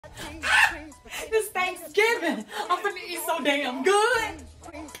It's Thanksgiving. I'm finna eat so damn good.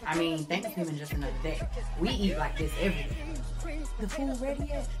 I mean, Thanksgiving just another day. We eat like this every day. The food ready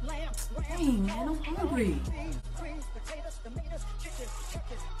yet? Dang, man, I'm hungry.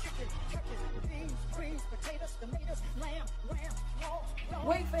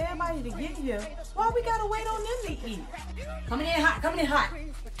 Wait for everybody to get here. Why we gotta wait on them to eat? Coming in hot, coming in hot.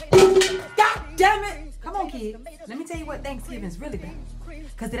 God damn it! Come on, kids. Let me tell you what Thanksgiving's really about.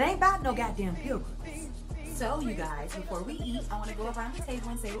 Cause it ain't about no goddamn pilgrims. So, you guys, before we eat, I want to go around the table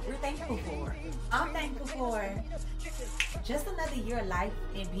and say what we're thankful for. I'm thankful for just another year of life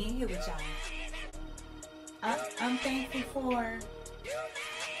and being here with y'all. I'm thankful for...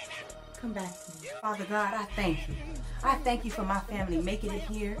 Come back to me. Father God, I thank you. I thank you for my family making it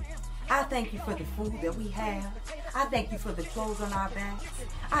here. I thank you for the food that we have. I thank you for the clothes on our backs.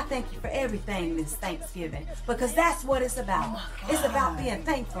 I thank you for everything this Thanksgiving, because that's what it's about. It's about being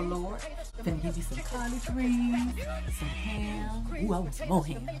thankful, Lord. I'm gonna give you some collard greens, some ham. Ooh, I want some more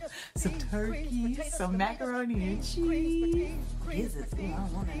ham. Some turkey, some macaroni and cheese. Gizzards. Ooh, I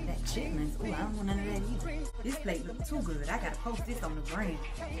don't want none of that. Chitlins. Ooh, I don't want none of that either. This plate looks too good. I gotta post this on the gram.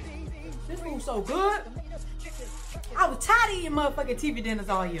 This food's so good. I was tired of eating motherfucking TV dinners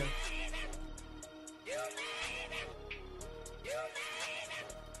all year.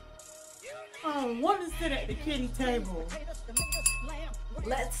 I don't want to sit at the kitty table.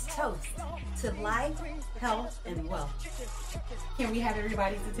 Let's toast to life, health, and wealth. Can we have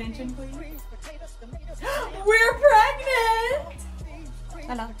everybody's attention, please? We're pregnant!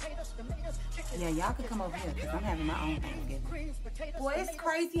 Hello. Yeah, y'all can come over here because I'm having my own Thanksgiving. Boy, it's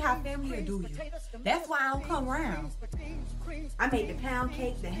crazy how family will do you. That's why I don't come around. I made the pound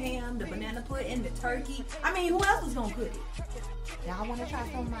cake, the ham, the banana pudding, the turkey. I mean, who else was gonna cook it? Y'all want to try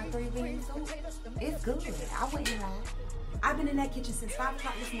some of my 3-bean soup? It's good. I wouldn't lie. I've been in that kitchen since 5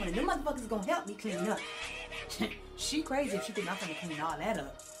 o'clock this morning. Them motherfuckers gonna help me clean up. She crazy if she think I'm gonna clean all that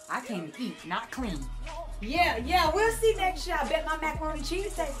up. I came to eat, not clean. Yeah, we'll see next year. I bet my macaroni and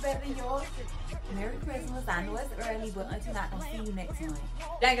cheese tastes better than yours. Merry Christmas. I know it's early, but Auntie not gonna see you next month.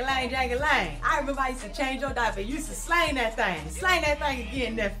 Jangalang, jangalang. I remember I used to change your diaper. You used to slang that thing. Slang that thing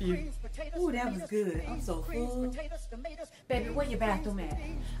again, nephew. Ooh, that was good. I'm so full. Baby, where your bathroom at?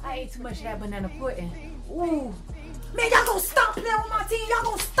 I ate too much of that banana pudding. Ooh. Man, y'all gonna stop playing with my team. Y'all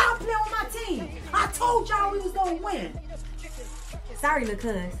gonna stop playing with my team. I told y'all we was gonna win. Sorry, little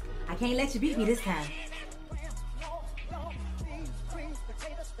cuz. I can't let you beat me this time.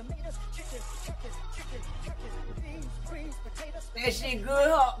 That shit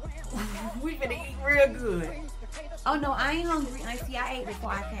good, huh? We finna eat real good. Oh no, I ain't hungry, Auntie. I ate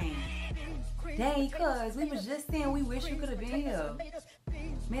before I came. Dang, cuz, we was just saying we wish you could have been here.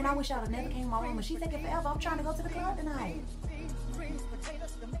 Man, I wish y'all never came to my room. She's taking forever. I'm trying to go to the club tonight.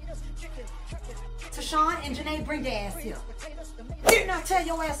 Tashawn and Janae, bring their ass here. Didn't I tell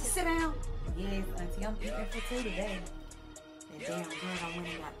your ass to sit down? Yes, Auntie, I'm eating for 2 today. That damn girl I went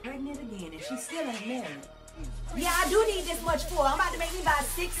and got pregnant again, and she still ain't married. Yeah, I do need this much for. I'm about to make me buy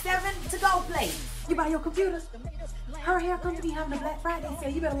 6, 7 to-go plates. You buy your computer? Her hair company having a Black Friday sale.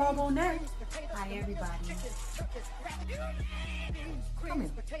 You better log on there. Hi, everybody. Come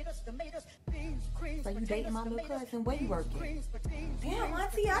here. So you dating my little cousin? Where you working? Damn,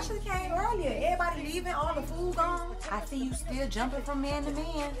 Auntie, I should have came earlier. Everybody leaving, all the food gone. I see you still jumping from man to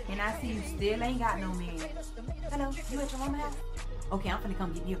man, and I see you still ain't got no man. Hello, you at your mama's house? Okay, I'm finna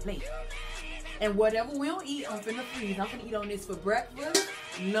come get me a plate. And whatever we don't eat, I'm finna freeze. I'm finna eat on this for breakfast,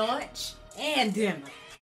 lunch, and dinner.